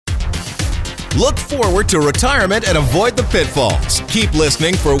Look forward to retirement and avoid the pitfalls. Keep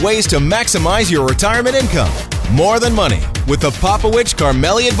listening for ways to maximize your retirement income. More Than Money with the Popowich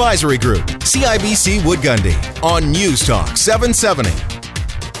Carmeli Advisory Group, CIBC Wood Gundy, on News Talk 770.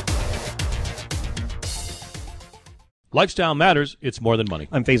 Lifestyle matters. It's more than money.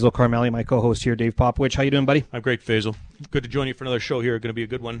 I'm Faisal Carmeli, my co-host here, Dave Popowich. How you doing, buddy? I'm great, Faisal. Good to join you for another show here. Going to be a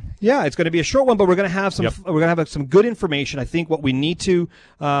good one. Yeah, it's going to be a short one, but we're going to have some. We're going to have some good information. I think what we need to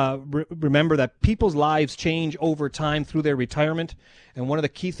remember that people's lives change over time through their retirement, and one of the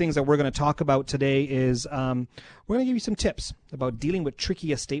key things that we're going to talk about today is we're going to give you some tips about dealing with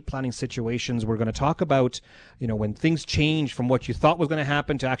tricky estate planning situations. We're going to talk about when things change from what you thought was going to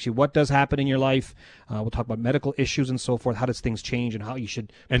happen to actually what does happen in your life. We'll talk about medical issues and so forth. How does things change, and how you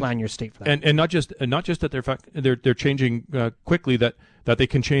should plan your estate for that. And not just that they're changing quickly, that they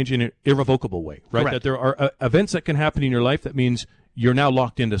can change in an irrevocable way, right? Correct. That there are events that can happen in your life that means you're now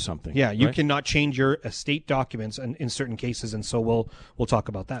locked into something. Yeah, you right? cannot change your estate documents in certain cases, and so we'll talk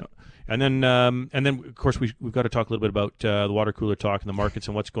about that. And then of course we've got to talk a little bit about the water cooler talk and the markets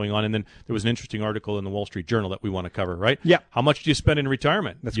and what's going on. And then there was an interesting article in the Wall Street Journal that we want to cover, right? Yeah. How much do you spend in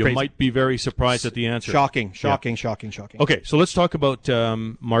retirement? You crazy. might be very surprised at the answer. Shocking. Okay, so let's talk about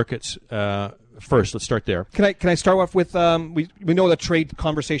markets first. Let's start there. Can I start off with we know that trade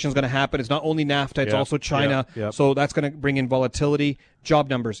conversation is going to happen. It's not only NAFTA, it's also China. So that's going to bring in volatility. Job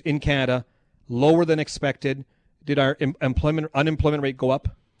numbers in Canada lower than expected. Did our unemployment rate go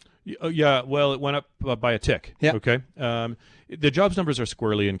up? Yeah, well, it went up by a tick. Yeah. Okay. The jobs numbers are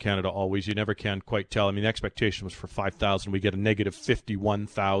squirrely in Canada always. You never can quite tell. I mean, the expectation was for 5,000. We get a negative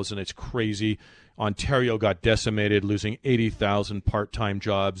 51,000. It's crazy. Ontario got decimated, losing 80,000 part-time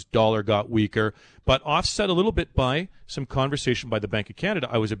jobs. Dollar got weaker, but offset a little bit by some conversation by the Bank of Canada.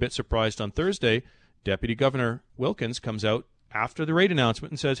 I was a bit surprised on Thursday. Deputy Governor Wilkins comes out after the rate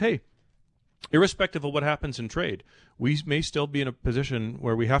announcement and says, hey, irrespective of what happens in trade, we may still be in a position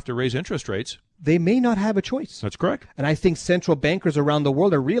where we have to raise interest rates. They may not have a choice. That's correct. And I think central bankers around the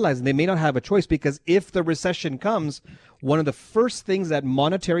world are realizing they may not have a choice, because if the recession comes, one of the first things that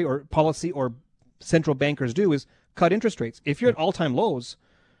monetary or policy or central bankers do is cut interest rates. If you're at all-time lows,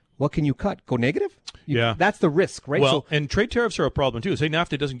 what can you cut? Go negative? Yeah. That's the risk, right? Well, and trade tariffs are a problem, too. Say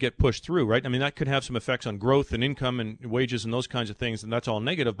NAFTA doesn't get pushed through, right? I mean, that could have some effects on growth and income and wages and those kinds of things, and that's all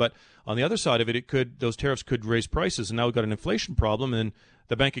negative. But on the other side of it, those tariffs could raise prices, and now we've got an inflation problem, and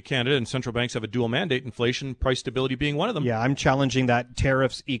the Bank of Canada and central banks have a dual mandate, inflation, price stability being one of them. Yeah, I'm challenging that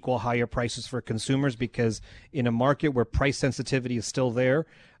tariffs equal higher prices for consumers, because in a market where price sensitivity is still there,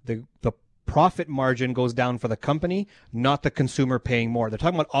 the profit margin goes down for the company, not the consumer paying more. They're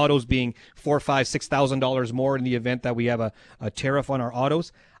talking about autos being $4,000, $5,000, $6,000 more in the event that we have a tariff on our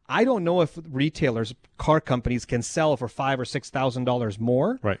autos. I don't know if retailers, car companies, can sell for $5,000 or $6,000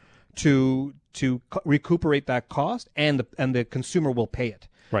 more, right, to recuperate that cost, and the consumer will pay it.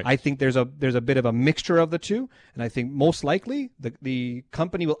 Right. I think there's a bit of a mixture of the two, and I think most likely the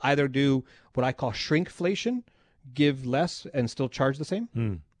company will either do what I call shrinkflation, give less and still charge the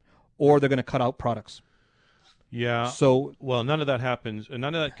same, or they're going to cut out products. Yeah. So, well, none of that happens, and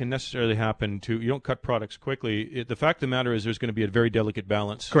none of that can necessarily happen. You don't cut products quickly. The fact of the matter is, there's going to be a very delicate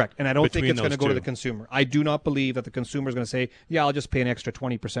balance. Correct, and I don't think it's going to go to two. the consumer. I do not believe that the consumer is going to say, "Yeah, I'll just pay an extra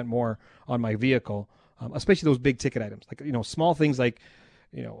 20% more on my vehicle," especially those big ticket items, like small things like,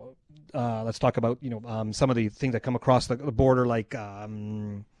 let's talk about some of the things that come across the border, like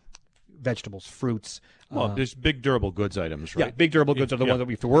vegetables, fruits. Well, there's big durable goods items, right? Yeah, big durable goods are the ones that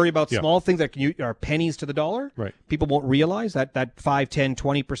we have to worry about. Small things that are pennies to the dollar. Right. People won't realize that 5, 10,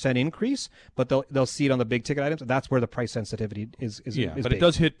 20% increase, but they'll see it on the big ticket items. That's where the price sensitivity is but big. it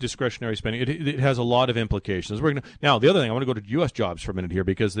does hit discretionary spending. It has a lot of implications. Now, the other thing, I want to go to U.S. jobs for a minute here,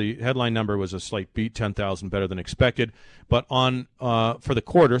 because the headline number was a slight beat, 10,000 better than expected. But for the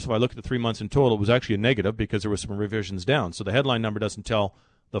quarter, so if I look at the 3 months in total, it was actually a negative because there were some revisions down. So the headline number doesn't tell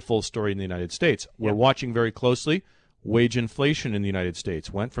the full story in the United States. We're watching very closely. Wage inflation in the United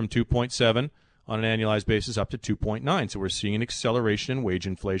States went from 2.7 on an annualized basis up to 2.9. So we're seeing an acceleration in wage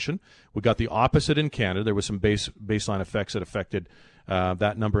inflation. We got the opposite in Canada. There was some baseline effects that affected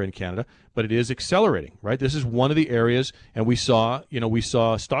that number in Canada, but it is accelerating, right? This is one of the areas, and we saw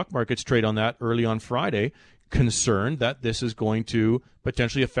stock markets trade on that early on Friday, concerned that this is going to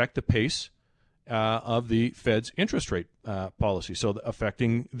potentially affect the pace of the Fed's interest rate policy, so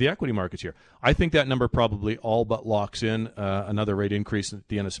affecting the equity markets here. I think that number probably all but locks in another rate increase at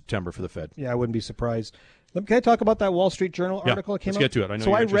the end of September for the Fed. Yeah, I wouldn't be surprised. Can I talk about that Wall Street Journal article that came out? Let's get to it. I know so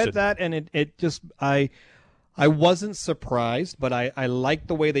you're I interested. read that, and it just I wasn't surprised, but I like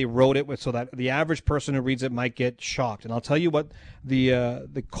the way they wrote it so that the average person who reads it might get shocked. And I'll tell you what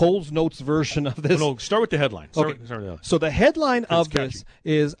the Coles Notes version of this. No, start with the headline. Start with the headline. So the headline of this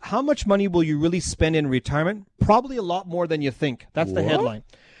is, how much money will you really spend in retirement? Probably a lot more than you think. That's the headline.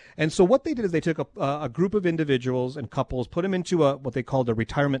 And so what they did is they took a group of individuals and couples, put them into what they called a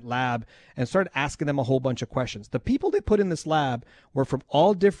retirement lab, and started asking them a whole bunch of questions. The people they put in this lab were from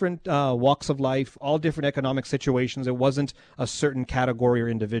all different walks of life, all different economic situations. It wasn't a certain category or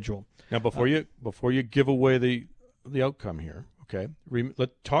individual. Now, before you give away the outcome here, okay,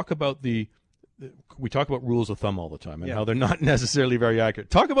 let's talk about we talk about rules of thumb all the time and how they're not necessarily very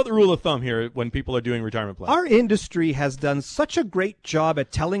accurate. Talk about the rule of thumb here when people are doing retirement plans. Our industry has done such a great job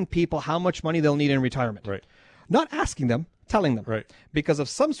at telling people how much money they'll need in retirement. Right. Not asking them, telling them. Right. Because of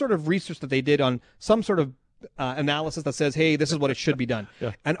some sort of research that they did on some sort of analysis that says, hey, this is what it should be done.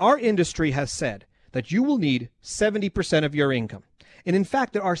 Yeah. And our industry has said that you will need 70% of your income. And in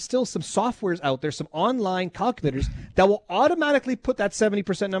fact, there are still some softwares out there, some online calculators that will automatically put that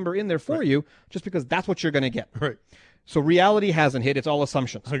 70% number in there for you just because that's what you're going to get. Right. So reality hasn't hit. It's all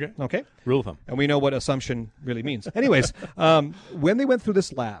assumptions. Okay. Rule of thumb. And we know what assumption really means. Anyways, when they went through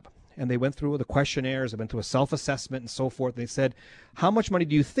this lab and they went through the questionnaires, they went through a self-assessment and so forth, they said, how much money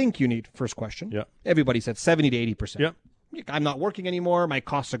do you think you need? First question. Yeah. Everybody said 70 to 80%. Yeah. I'm not working anymore. My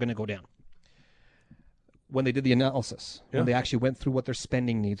costs are going to go down. When they did the analysis, when they actually went through what their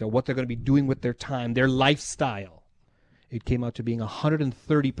spending needs or what they're going to be doing with their time, their lifestyle, it came out to being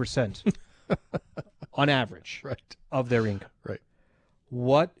 130% on average of their income. Right.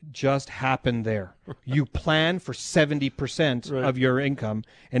 What just happened there? You plan for 70% of your income,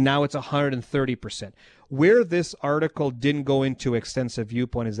 and now it's 130%. Where this article didn't go into extensive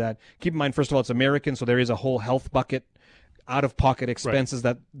viewpoint is that, keep in mind, first of all, it's American, so there is a whole health bucket, out-of-pocket expenses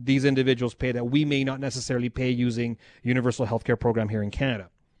that these individuals pay that we may not necessarily pay using universal healthcare program here in Canada.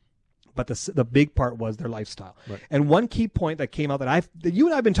 But the big part was their lifestyle. Right. And one key point that came out that you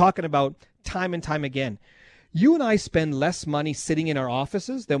and I have been talking about time and time again, you and I spend less money sitting in our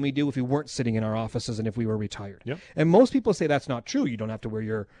offices than we do if we weren't sitting in our offices and if we were retired. Yep. And most people say that's not true. You don't have to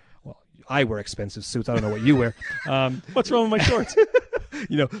wear I wear expensive suits. I don't know what you wear. What's wrong with my shorts?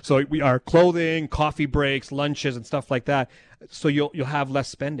 So we are clothing, coffee breaks, lunches, and stuff like that. So you'll have less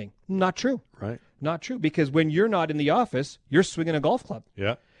spending. Not true. Right. Not true. Because when you're not in the office, you're swinging a golf club.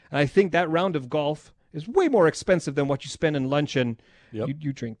 Yeah. And I think that round of golf is way more expensive than what you spend in lunch, and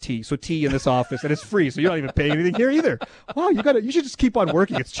you drink tea. So tea in this office, and it's free, so you're not even paying anything here either. Wow, you should just keep on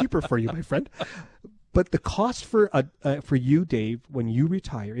working. It's cheaper for you, my friend. But the cost for you, Dave, when you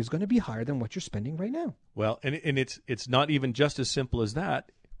retire is going to be higher than what you're spending right now. Well, and it's not even just as simple as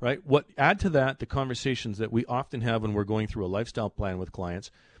that, right? Add to that the conversations that we often have when we're going through a lifestyle plan with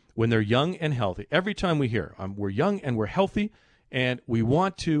clients, when they're young and healthy. Every time we hear, we're young and we're healthy, and we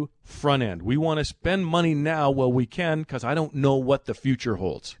want to front end. We want to spend money now while we can because I don't know what the future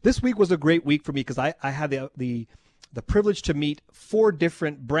holds. This week was a great week for me because I had the privilege to meet 4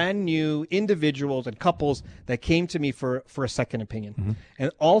 different brand new individuals and couples that came to me for a second opinion. Mm-hmm.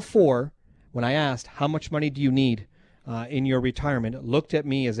 And all 4, when I asked, how much money do you need in your retirement, looked at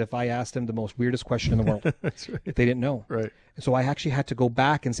me as if I asked them the most weirdest question in the world. That's right. They didn't know. Right. And so I actually had to go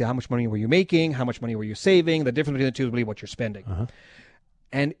back and say, how much money were you making? How much money were you saving? The difference between the two is really what you're spending. Uh-huh.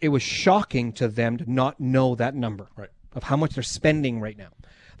 And it was shocking to them to not know that number of how much they're spending right now.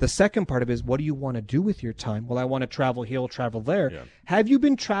 The second part of it is, what do you want to do with your time? Well, I want to travel here, travel there. Yeah. Have you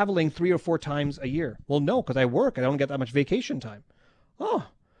been traveling 3 or 4 times a year? Well, no, because I work. I don't get that much vacation time. Oh,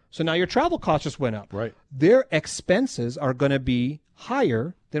 so now your travel costs just went up. Right. Their expenses are going to be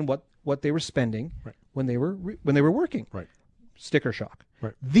higher than what they were spending when they were working. Right. Sticker shock.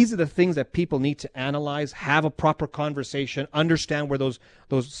 Right. These are the things that people need to analyze, have a proper conversation, understand where those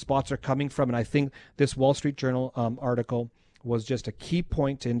spots are coming from. And I think this Wall Street Journal article was just a key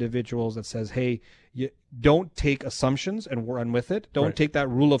point to individuals that says, hey, you don't take assumptions and run with it. Don't take that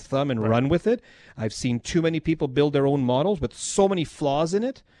rule of thumb and run with it. I've seen too many people build their own models with so many flaws in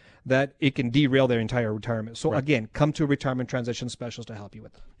it that it can derail their entire retirement. So again, come to a retirement transition specialist to help you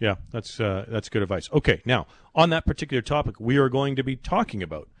with that. Yeah, that's good advice. Okay, now, on that particular topic, we are going to be talking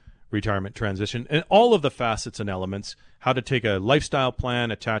about retirement transition and all of the facets and elements, how to take a lifestyle plan,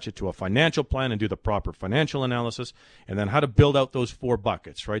 attach it to a financial plan and do the proper financial analysis, and then how to build out those 4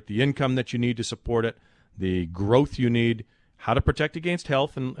 buckets, right? The income that you need to support it, the growth you need, how to protect against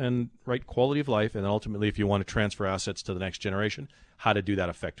health and right quality of life, and then ultimately, if you want to transfer assets to the next generation, how to do that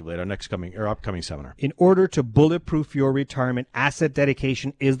effectively at our upcoming seminar. In order to bulletproof your retirement, asset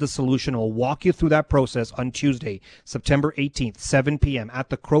dedication is the solution. We'll walk you through that process on Tuesday, September 18th, 7 p.m. at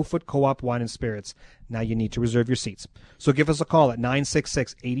the Crowfoot Co-op Wine and Spirits. Now you need to reserve your seats. So give us a call at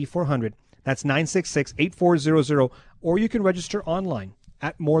 966-8400. That's 966-8400, or you can register online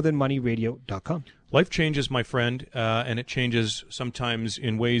at morethanmoneyradio.com. Life changes, my friend, and it changes sometimes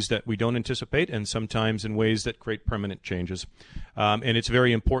in ways that we don't anticipate and sometimes in ways that create permanent changes. And it's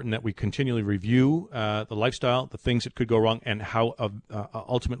very important that we continually review the lifestyle, the things that could go wrong, and how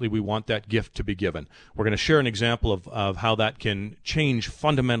ultimately we want that gift to be given. We're going to share an example of how that can change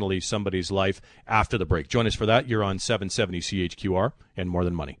fundamentally somebody's life after the break. Join us for that. You're on 770 CHQR and More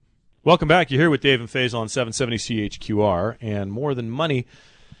Than Money. Welcome back. You're here with Dave and Faisal on 770 CHQR and More Than Money.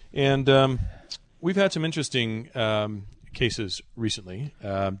 And we've had some interesting cases recently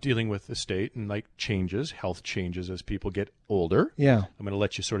dealing with estate and like changes, health changes as people get older. Yeah. I'm going to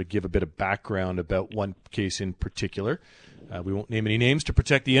let you sort of give a bit of background about one case in particular. We won't name any names to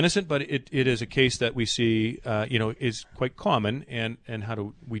protect the innocent, but it is a case that we see, is quite common, and how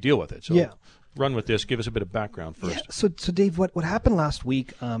do we deal with it? So yeah. Run with this. Give us a bit of background first. Yeah. So Dave, what happened last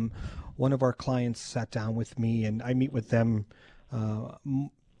week, one of our clients sat down with me, and I meet with them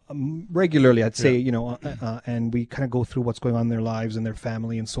regularly, I'd say, and we kind of go through what's going on in their lives and their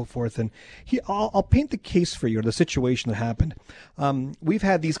family and so forth. And I'll paint the case for you, or the situation that happened. We've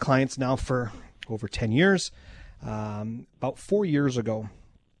had these clients now for over 10 years. About 4 years ago,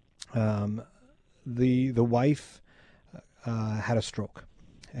 the wife had a stroke,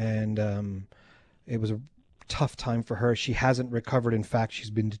 and it was a tough time for her. She hasn't recovered. In fact, she's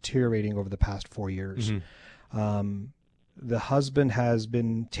been deteriorating over the past 4 years. Mm-hmm. The husband has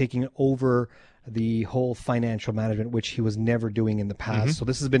been taking over the whole financial management, which he was never doing in the past. Mm-hmm. So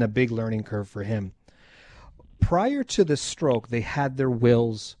this has been a big learning curve for him. Prior to this stroke, they had their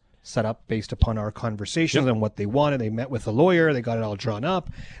wills set up based upon our conversations and what they wanted. They met with a lawyer. They got it all drawn up.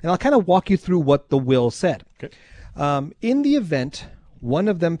 And I'll kind of walk you through what the will said. Okay. In the event one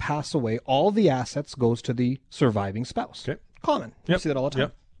of them pass away, all the assets goes to the surviving spouse. Okay. Common. You see that all the time.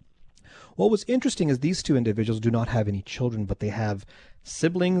 Yep. What was interesting is these two individuals do not have any children, but they have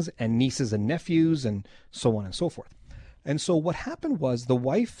siblings and nieces and nephews and so on and so forth. And so what happened was the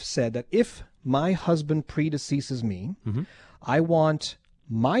wife said that if my husband predeceases me, mm-hmm. I want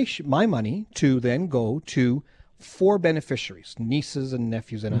my money to then go to 4 beneficiaries, nieces and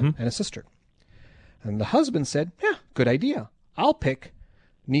nephews and, mm-hmm. and a sister. And the husband said, yeah, good idea. I'll pick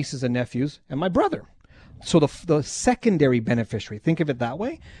nieces and nephews and my brother. So the secondary beneficiary, think of it that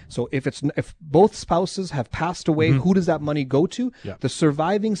way. So if both spouses have passed away, mm-hmm. who does that money go to? Yeah. The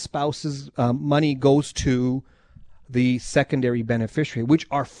surviving spouse's money goes to the secondary beneficiary, which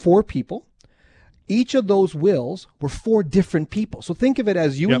are 4 people. Each of those wills were 4 different people. So think of it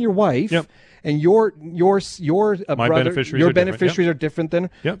as you and your wife, and your brother, your beneficiaries are different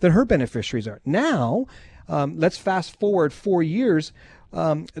than her beneficiaries are. Now, let's fast forward 4 years.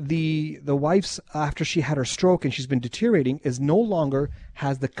 The wife's, after she had her stroke and she's been deteriorating, is no longer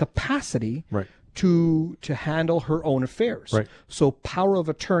has the capacity to handle her own affairs. Right. So power of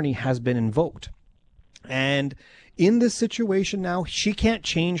attorney has been invoked. And in this situation now, she can't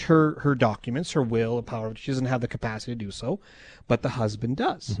change her documents, her will, power. She doesn't have the capacity to do so, but the husband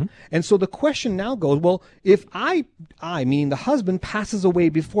does. Mm-hmm. And so the question now goes, well, if I meaning the husband, passes away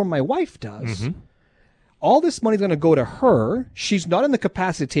before my wife does, mm-hmm. all this money is going to go to her. She's not in the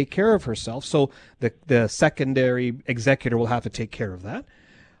capacity to take care of herself, so the secondary executor will have to take care of that.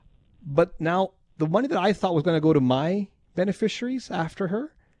 But now the money that I thought was going to go to my beneficiaries after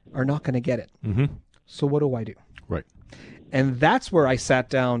her are not going to get it. Mm-hmm. So what do I do? Right. And that's where I sat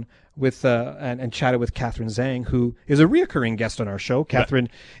down with and chatted with Catherine Zhang, who is a reoccurring guest on our show. Catherine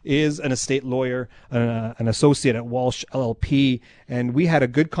is an estate lawyer, an associate at Walsh LLP, and we had a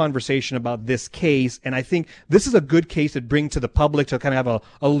good conversation about this case. And I think this is a good case to bring to the public to kind of have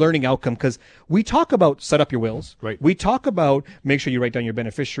a learning outcome, because we talk about set up your wills. Right. We talk about make sure you write down your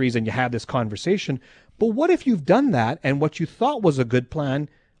beneficiaries and you have this conversation. But what if you've done that and what you thought was a good plan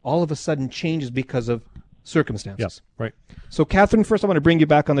all of a sudden changes because of circumstances? Yes, right. So, Catherine, first I want to bring you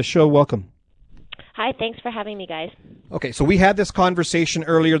back on the show. Welcome. Hi, thanks for having me, guys. Okay, so we had this conversation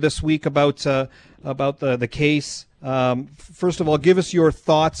earlier this week about the case. First of all, give us your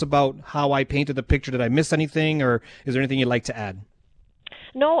thoughts about how I painted the picture. Did I miss anything, or is there anything you'd like to add?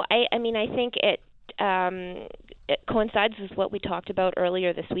 No, I mean, I think it coincides with what we talked about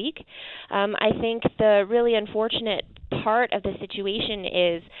earlier this week. I think the really unfortunate part of the situation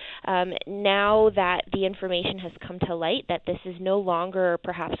is now that the information has come to light that this is no longer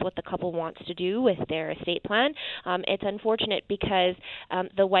perhaps what the couple wants to do with their estate plan. It's unfortunate because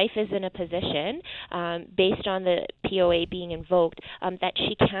the wife is in a position, based on the POA being invoked, that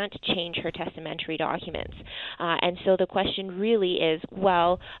she can't change her testamentary documents. And so the question really is,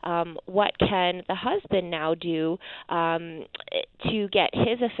 well, what can the husband now do to get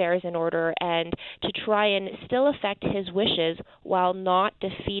his affairs in order and to try and still affect his wishes while not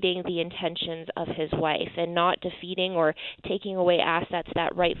defeating the intentions of his wife and not defeating or taking away assets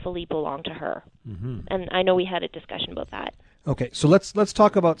that rightfully belong to her. And I know we had a discussion about that. Okay, so let's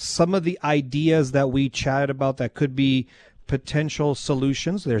talk about some of the ideas that we chatted about that could be potential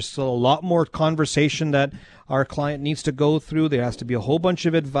solutions. There's still a lot more conversation that our client needs to go through. There has to be a whole bunch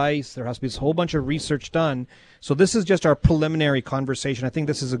of advice. There has to be a whole bunch of research done. So this is just our preliminary conversation. I think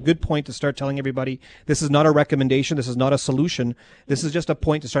this is a good point to start telling everybody this is not a recommendation. This is not a solution. This is just a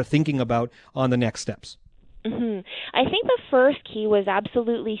point to start thinking about on the next steps. I think the first key was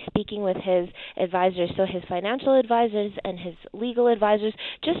absolutely speaking with his advisors, so his financial advisors and his legal advisors,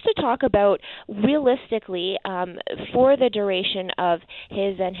 just to talk about realistically, for the duration of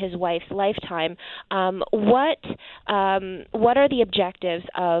his and his wife's lifetime, what are the objectives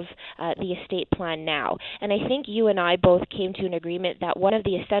of the estate plan now? And I think you and I both came to an agreement that one of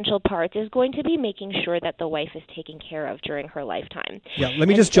the essential parts is going to be making sure that the wife is taken care of during her lifetime. Yeah, let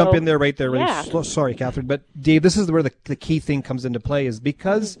me just jump in there right there. Sorry, Catherine, but Dave, this is where the key thing comes into play is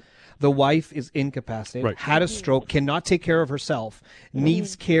because the wife is incapacitated, had a stroke, cannot take care of herself,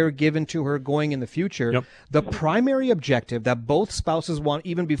 needs care given to her going in the future. The primary objective that both spouses want,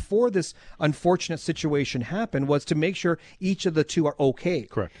 even before this unfortunate situation happened, was to make sure each of the two are okay.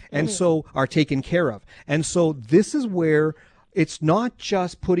 Correct. And so are taken care of. And so this is where it's not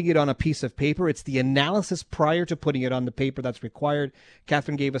just putting it on a piece of paper. It's the analysis prior to putting it on the paper that's required.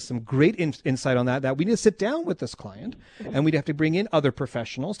 Catherine gave us some great insight on that we need to sit down with this client, and we'd have to bring in other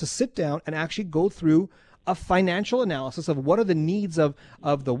professionals to sit down and actually go through a financial analysis of what are the needs of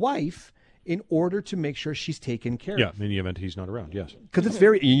the wife in order to make sure she's taken care of. Yeah, in the event he's not around, yes. Because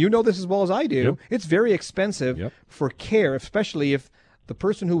it's you know this as well as I do, it's very expensive for care, especially if the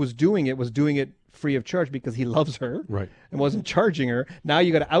person who was doing it free of charge because he loves her and wasn't charging her. Now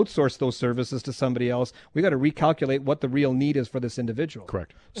you got to outsource those services to somebody else. We got to recalculate what the real need is for this individual.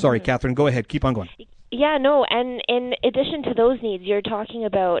 Correct. Sorry, Catherine, go ahead. Keep on going. Yeah, no, and in addition to those needs, you're talking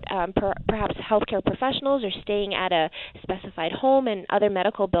about perhaps healthcare professionals or staying at a specified home and other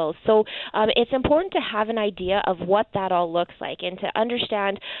medical bills. So it's important to have an idea of what that all looks like and to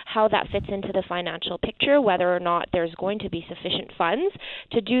understand how that fits into the financial picture, whether or not there's going to be sufficient funds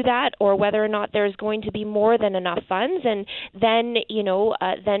to do that or whether or not there's going to be more than enough funds. And then,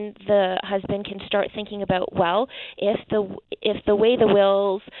 then the husband can start thinking about, well, if the way the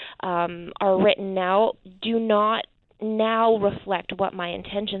wills are written now do not now reflect what my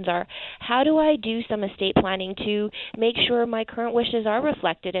intentions are, how do I do some estate planning to make sure my current wishes are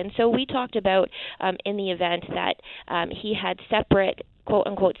reflected? And so we talked about in the event that he had separate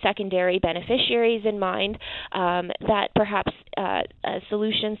quote-unquote secondary beneficiaries in mind, that perhaps a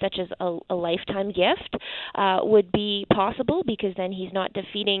solution such as a lifetime gift would be possible because then he's not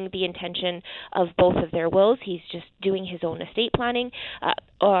defeating the intention of both of their wills. He's just doing his own estate planning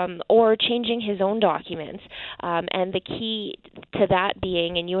or changing his own documents. And the key to that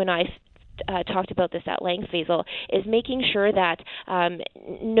being, and you and I talked about this at length, Faisal, is making sure that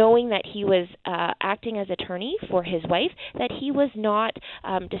knowing that he was acting as attorney for his wife, that he was not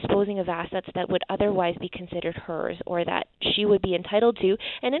disposing of assets that would otherwise be considered hers or that she would be entitled to.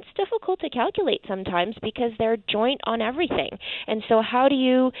 And it's difficult to calculate sometimes because they're joint on everything. And so how do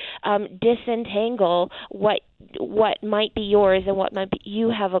you disentangle what might be yours and what might be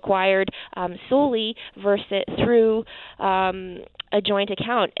you have acquired solely versus through a joint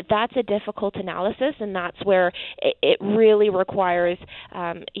account? That's a difficult analysis, and that's where it really requires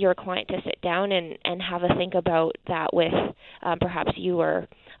your client to sit down and have a think about that with perhaps you or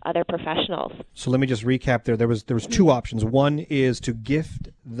other professionals. So let me just recap there. There was two options. One is to gift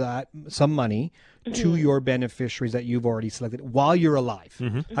some money to your beneficiaries that you've already selected while you're alive.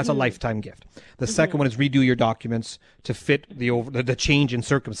 That's a lifetime gift. The second one is redo your documents to fit the change in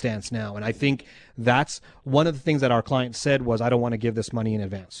circumstance now. And I think that's one of the things that our client said was, I don't want to give this money in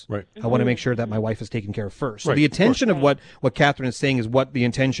advance. Right. I want to make sure that my wife is taken care of first. So the intention of what Catherine is saying is what the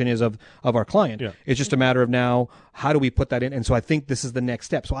intention is of our client. Yeah. It's just a matter of now, how do we put that in? And so I think this is the next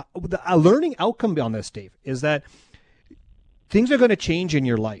step. So a learning outcome on this, Dave, is that things are going to change in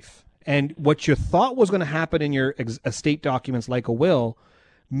your life. And what you thought was going to happen in your estate documents like a will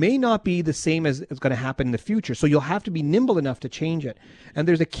may not be the same as is going to happen in the future. So you'll have to be nimble enough to change it. And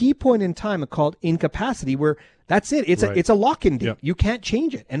there's a key point in time called incapacity where that's it. It's a lock-in date. Yep. You can't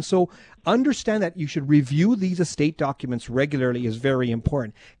change it. And so understand that you should review these estate documents regularly is very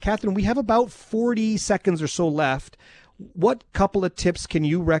important. Catherine, we have about 40 seconds or so left. What couple of tips can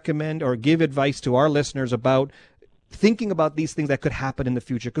you recommend or give advice to our listeners about thinking about these things that could happen in the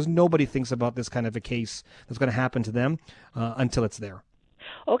future? Because nobody thinks about this kind of a case that's going to happen to them until it's there.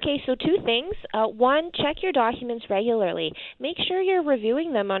 Okay, so two things. One, check your documents regularly. Make sure you're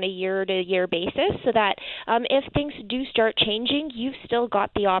reviewing them on a year-to-year basis so that if things do start changing, you've still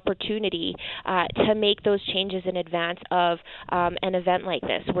got the opportunity to make those changes in advance of an event like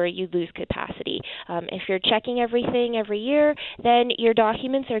this where you lose capacity. If you're checking everything every year, then your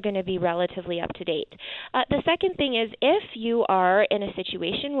documents are going to be relatively up to date. The second thing is if you are in a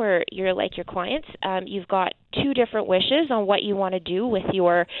situation where you're like your clients, you've got two different wishes on what you want to do with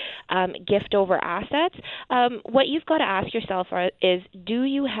your gift over assets, what you've got to ask yourself is, do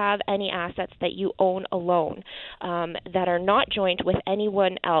you have any assets that you own alone that are not joint with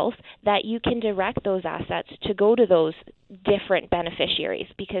anyone else that you can direct those assets to go to those different beneficiaries?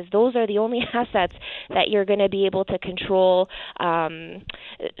 Because those are the only assets that you're going to be able to control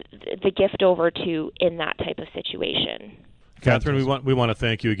the gift over to in that type of situation. Catherine, we want to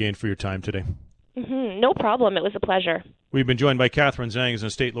thank you again for your time today. No problem. It was a pleasure. We've been joined by Catherine Zhang, as an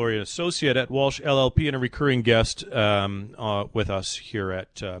estate lawyer and associate at Walsh LLP, and a recurring guest with us here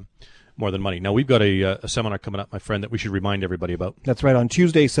at More Than Money. Now, we've got a seminar coming up, my friend, that we should remind everybody about. That's right. On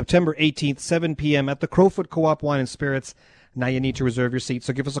Tuesday, September 18th, 7 p.m. at the Crowfoot Co-op Wine and Spirits. Now you need to reserve your seat.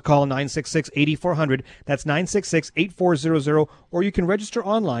 So give us a call, 966-8400. That's 966-8400. Or you can register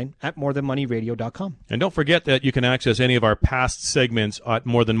online at morethanmoneyradio.com. And don't forget that you can access any of our past segments at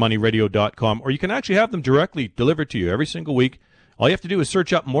morethanmoneyradio.com, or you can actually have them directly delivered to you every single week. All you have to do is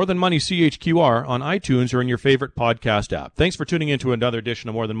search up More Than Money CHQR on iTunes or in your favorite podcast app. Thanks for tuning in to another edition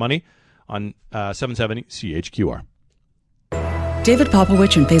of More Than Money on 770 CHQR. David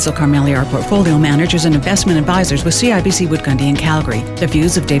Popowich and Faisal Karmali are portfolio managers and investment advisors with CIBC Wood Gundy in Calgary. The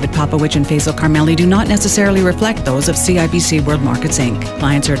views of David Popowich and Faisal Karmali do not necessarily reflect those of CIBC World Markets Inc.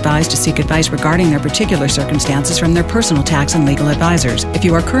 Clients are advised to seek advice regarding their particular circumstances from their personal tax and legal advisors. If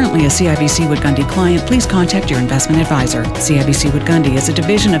you are currently a CIBC Wood Gundy client, please contact your investment advisor. CIBC Wood Gundy is a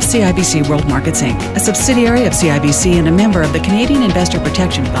division of CIBC World Markets Inc., a subsidiary of CIBC and a member of the Canadian Investor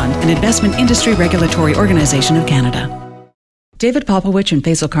Protection Fund, an investment industry regulatory organization of Canada. David Popowich and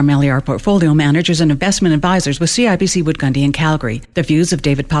Faisal Karmali are portfolio managers and investment advisors with CIBC Wood Gundy in Calgary. The views of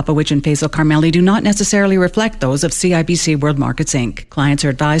David Popowich and Faisal Karmali do not necessarily reflect those of CIBC World Markets Inc. Clients are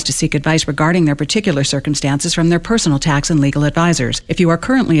advised to seek advice regarding their particular circumstances from their personal tax and legal advisors. If you are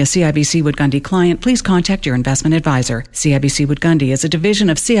currently a CIBC Wood Gundy client, please contact your investment advisor. CIBC Wood Gundy is a division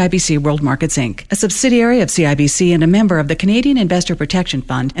of CIBC World Markets Inc., a subsidiary of CIBC and a member of the Canadian Investor Protection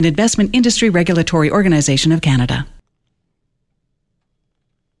Fund, an investment industry regulatory organization of Canada.